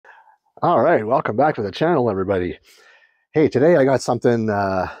All right, welcome back to the channel, everybody. Hey, today I got something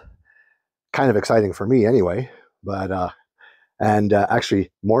kind of exciting for me anyway, but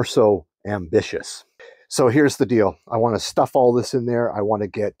actually more so ambitious. So here's the deal. I want to stuff all this in there. I want to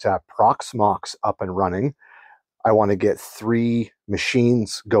get Proxmox up and running. I want to get 3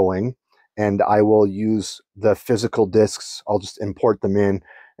 machines going, and I will use the physical disks. I'll just import them in,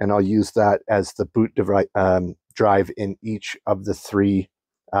 and I'll use that as the boot drive in each of the 3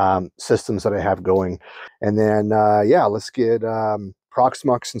 systems that I have going. And then, yeah, let's get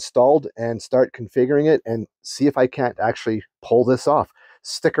Proxmox installed and start configuring it and see if I can't actually pull this off.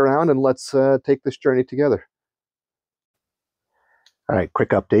 Stick around and let's take this journey together. All right, quick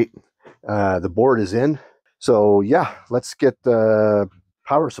update. The board is in. So yeah, let's get the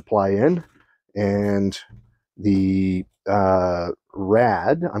power supply in and the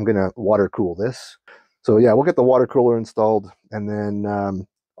rad. I'm going to water cool this. So yeah, we'll get the water cooler installed, and then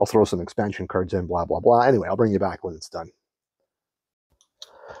I'll throw some expansion cards in, blah, blah, blah. Anyway, I'll bring you back when it's done.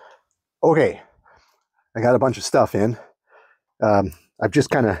 Okay, I got a bunch of stuff in. I've just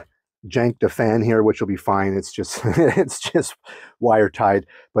kind of janked a fan here, which will be fine. It's just it's just wire tied.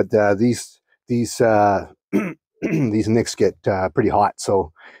 But these these nicks get pretty hot,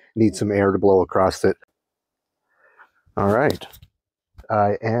 so need some air to blow across it. All right,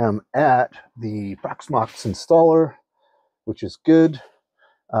 I am at the Proxmox installer, which is good.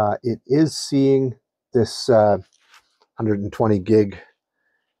 It is seeing this 120 gig.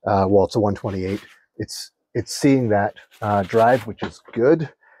 Well, it's a 128. It's seeing that drive, which is good.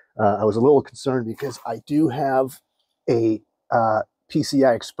 I was a little concerned because I do have a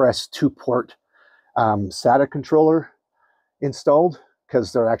PCI Express 2-port SATA controller installed,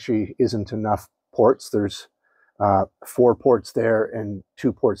 because there actually isn't enough ports. There's 4 ports there and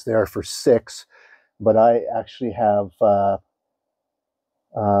 2 ports there for 6, but I actually have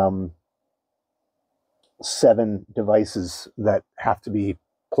 7 devices that have to be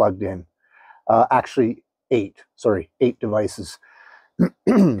plugged in. Actually 8, sorry, 8 devices.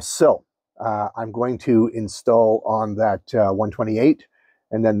 So I'm going to install on that 128,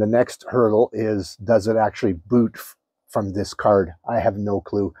 and then the next hurdle is, does it actually boot from this card? I have no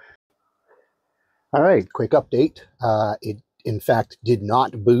clue. All right, quick update. It in fact did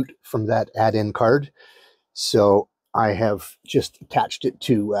not boot from that add-in card, so I have just attached it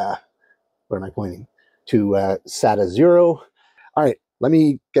to where am I pointing? To SATA 0. All right, let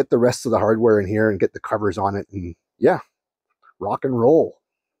me get the rest of the hardware in here and get the covers on it, and yeah, rock and roll.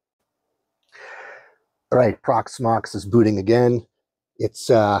 All right, Proxmox is booting again. It's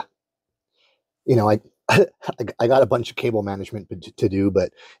you know, I got a bunch of cable management to do,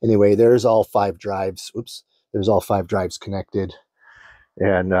 but anyway, there's all 5 drives. Oops, there's all 5 drives connected,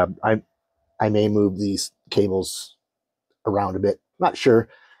 and I may move these cables around a bit. Not sure,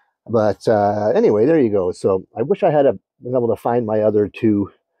 but anyway, there you go. So I wish I had been able to find my other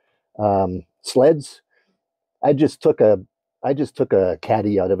 2 sleds. I just took a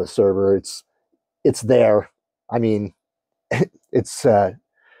caddy out of a server. It's there. I mean, it's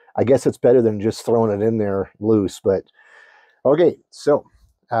I guess it's better than just throwing it in there loose. But okay, so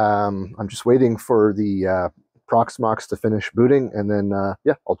I'm just waiting for the Proxmox to finish booting, and then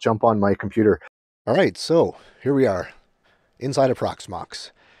yeah, I'll jump on my computer. All right, so here we are inside of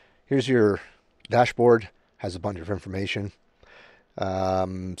Proxmox. Here's your dashboard. Has a bunch of information.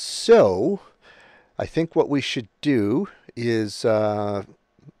 So I think what we should do is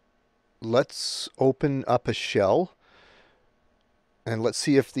let's open up a shell, and let's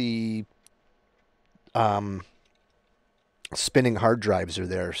see if the spinning hard drives are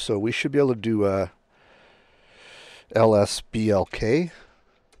there. So we should be able to do a LSBLK.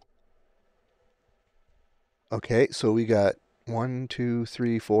 Okay, so we got 1, 2,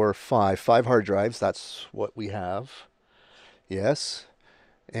 3, 4, 5 hard drives. That's what we have. Yes.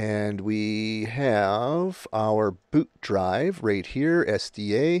 And we have our boot drive right here,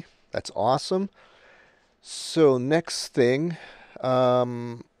 SDA. That's awesome. So next thing,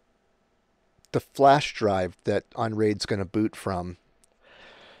 the flash drive that Unraid's going to boot from.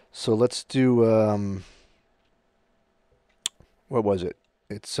 So let's do, what was it?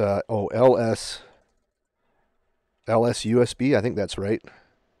 It's, LS USB. I think that's right.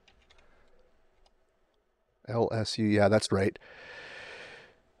 LSU, yeah, that's right.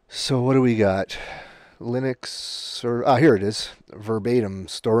 So what do we got? Linux, or here it is, verbatim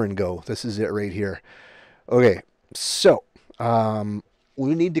store and go. This is it right here. Okay, so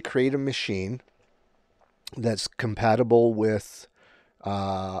we need to create a machine that's compatible with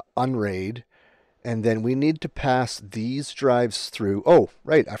Unraid, and then we need to pass these drives through. Oh,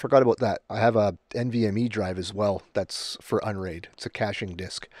 right, I forgot about that. I have a NVMe drive as well that's for Unraid. It's a caching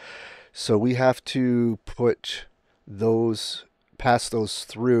disk. So we have to pass those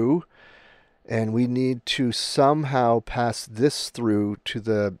through, and we need to somehow pass this through to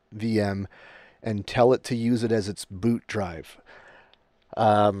the VM and tell it to use it as its boot drive.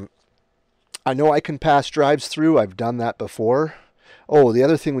 Um, I know I can pass drives through. I've done that before. Oh, the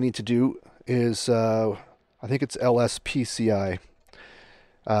other thing we need to do is I think it's LSPCI.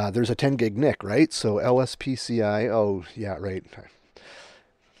 There's a 10 gig NIC, right? So LSPCI. Oh, yeah, right.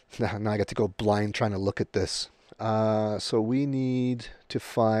 Now I got to go blind trying to look at this. So we need to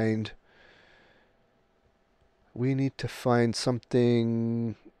find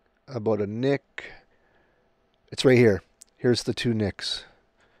something about a NIC. It's right here. Here's the two NICs.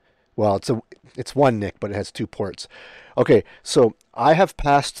 Well, it's one NIC, but it has two ports. Okay, so I have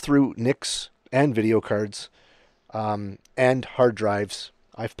passed through NICs and video cards and hard drives.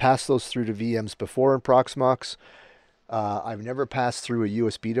 I've passed those through to VMs before in Proxmox. I've never passed through a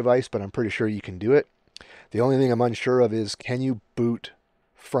USB device, but I'm pretty sure you can do it. The only thing I'm unsure of is, can you boot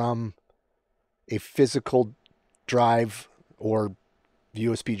from a physical drive or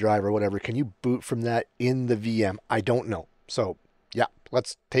USB drive or whatever? Can you boot from that in the VM? I don't know. So yeah,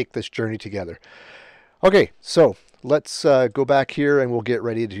 let's take this journey together. Okay, so let's go back here and we'll get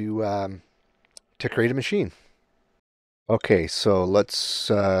ready to create a machine. Okay, so let's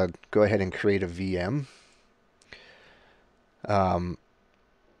go ahead and create a VM.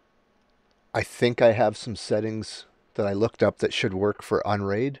 I think I have some settings that I looked up that should work for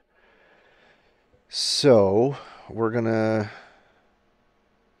Unraid. So we're gonna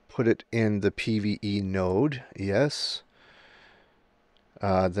put it in the PVE node. Yes.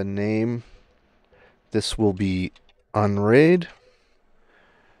 The name, this will be Unraid.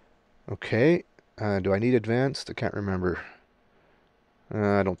 Okay. Do I need advanced? I can't remember.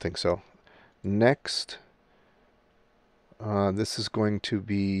 I don't think so. Next. This is going to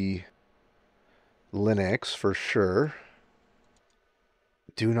be Linux for sure.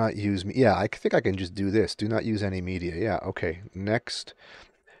 Do not use me. Yeah, I think I can just do this. Do not use any media. Yeah, okay. Next.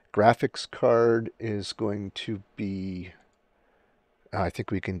 Graphics card is going to be, I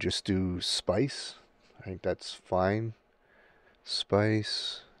think we can just do Spice. I think that's fine.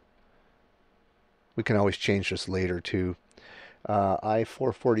 Spice. We can always change this later too.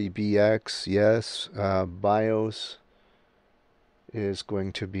 i440BX, yes. BIOS is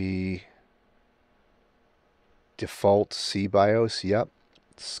going to be default C BIOS, yep.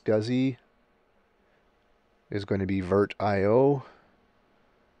 SCSI is going to be VirtIO.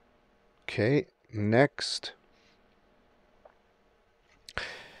 Okay, next.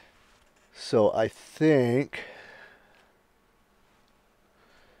 So I think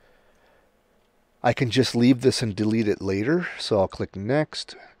I can just leave this and delete it later. So I'll click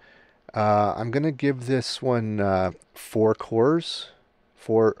next. I'm going to give this one 4 cores.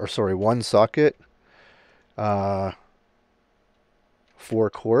 One socket. 4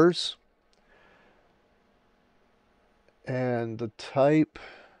 cores. And the type,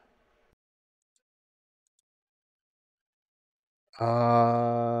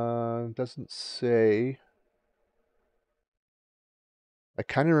 doesn't say. I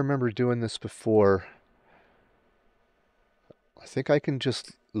kind of remember doing this before. I think I can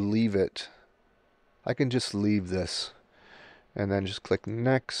just leave it. I can just leave this and then just click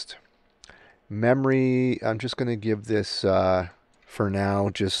next. Memory, I'm just going to give this for now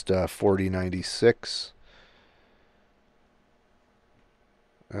just 4096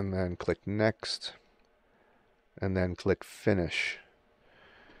 and then click next and then click finish.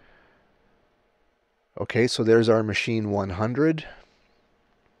 Okay, so there's our machine 100.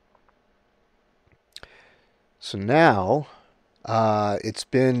 So now it's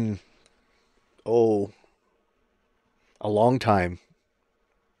been a long time,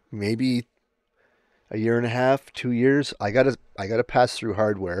 maybe a year and a half, 2 years. I gotta pass through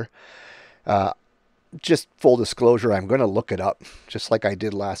hardware. Just full disclosure, I'm gonna look it up just like I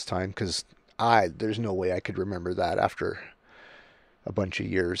did last time because there's no way I could remember that after a bunch of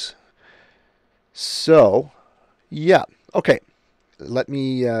years. So yeah, okay. Let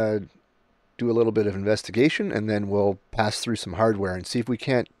me do a little bit of investigation and then we'll pass through some hardware and see if we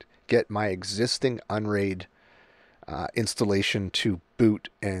can't get my existing Unraid installation to boot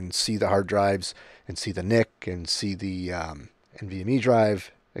and see the hard drives and see the NIC and see the NVMe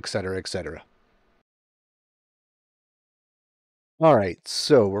drive, etc., etc. All right,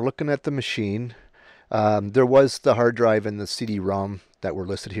 so we're looking at the machine. There was the hard drive and the CD-ROM that were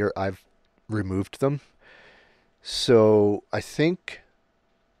listed here. I've removed them. So I think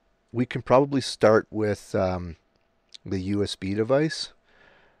we can probably start with the USB device.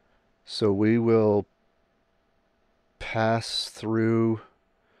 So we will pass through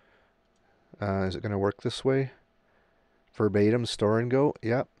Is it going to work this way? Verbatim, store and go.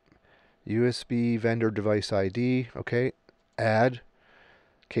 Yep. USB vendor device ID. Okay. Add.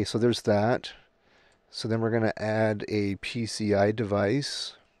 Okay, so there's that. So then we're going to add a PCI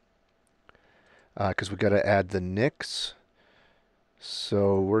device because we got to add the NICs.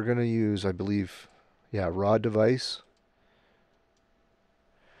 So we're going to use, I believe, yeah, raw device.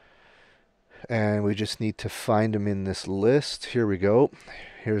 And we just need to find them in this list. Here we go.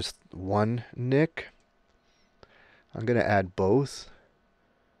 Here's one NIC. I'm going to add both.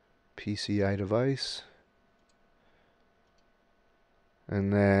 PCI device.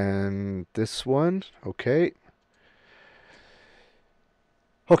 And then this one. Okay.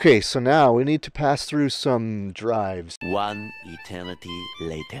 Okay, so now we need to pass through some drives. One eternity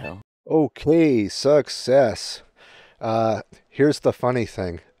later. Okay, success. Here's the funny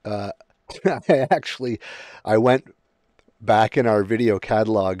thing. I went back in our video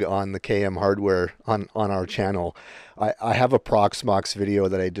catalog on the KM hardware on our channel. I have a Proxmox video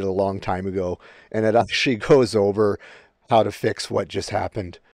that I did a long time ago, and it actually goes over how to fix what just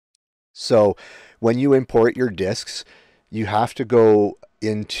happened. So when you import your disks, you have to go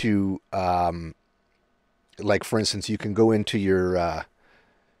into, like for instance, you can go into your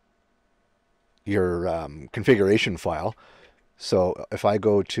configuration file. So if I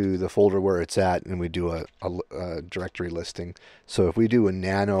go to the folder where it's at and we do a directory listing, so if we do a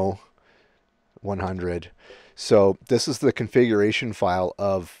nano 100, so this is the configuration file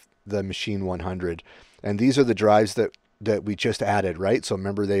of the machine 100, and these are the drives that we just added, right? So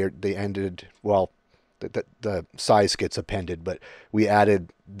remember they ended, well, the size gets appended, but we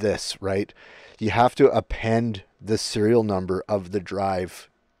added this, right? You have to append the serial number of the drive.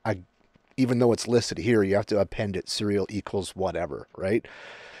 Even though it's listed here, you have to append it serial equals whatever, right?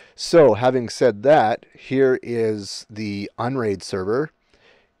 So having said that, here is the Unraid server.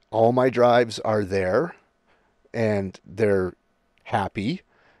 All my drives are there and they're happy.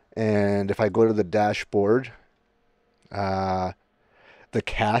 And if I go to the dashboard, the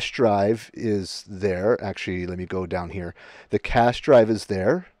cache drive is there. Actually, let me go down here. The cache drive is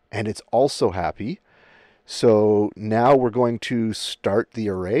there and it's also happy. So now we're going to start the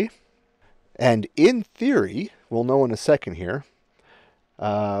array. And in theory, we'll know in a second here,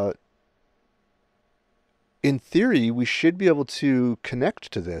 in theory, we should be able to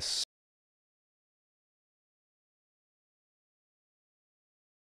connect to this.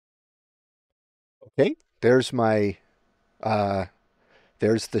 Okay, there's my,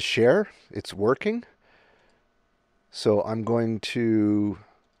 there's the share. It's working. So I'm going to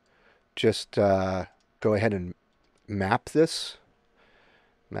just go ahead and map this.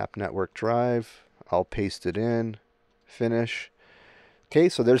 Map network drive. I'll paste it in. Finish. Okay,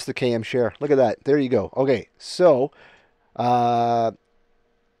 so there's the KM share. Look at that. There you go. Okay, so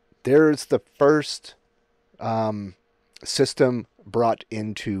there's the first system brought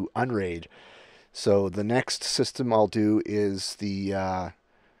into Unraid. So the next system I'll do is the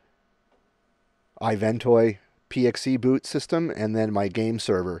iVentoy PXE boot system and then my game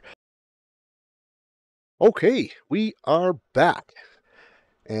server. Okay, we are back.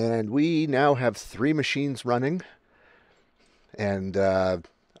 And we now have 3 machines running. And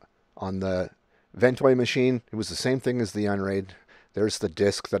on the Ventoy machine, it was the same thing as the Unraid. There's the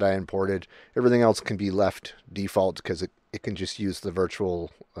disk that I imported. Everything else can be left default because it can just use the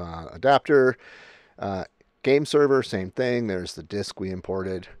virtual adapter. Game server, same thing. There's the disk we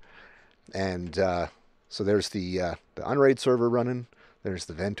imported. And so there's the Unraid server running. There's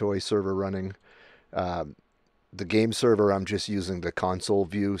the Ventoy server running. The game server, I'm just using the console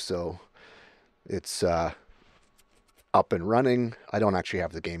view, so it's up and running. I don't actually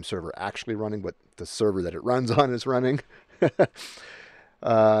have the game server actually running, but the server that it runs on is running.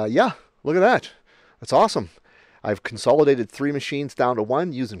 Yeah, look at that. That's awesome. I've consolidated 3 machines down to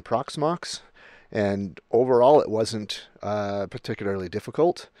 1 using Proxmox, and overall it wasn't particularly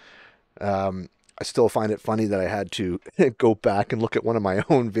difficult. I still find it funny that I had to go back and look at one of my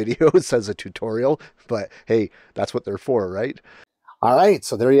own videos as a tutorial, but hey, that's what they're for, right? All right,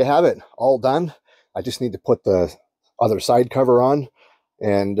 so there you have it, all done. I just need to put the other side cover on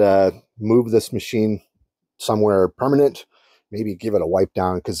and move this machine somewhere permanent, maybe give it a wipe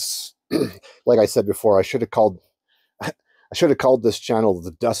down, because like I said before, I should have called this channel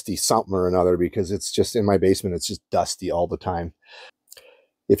the Dusty something or another, because it's just in my basement, it's just dusty all the time.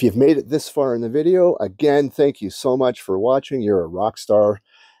 If you've made it this far in the video, again, thank you so much for watching. You're a rock star.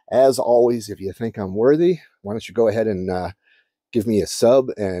 As always, if you think I'm worthy, why don't you go ahead and give me a sub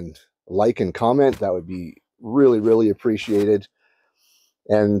and like and comment. That would be really, really appreciated.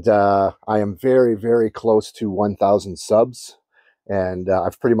 And I am very, very close to 1,000 subs. and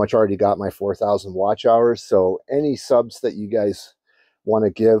I've pretty much already got my 4,000 watch hours. So any subs that you guys want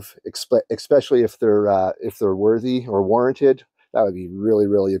to give, especially if they're worthy or warranted, that would be really,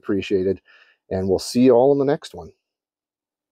 really appreciated. And we'll see you all in the next one.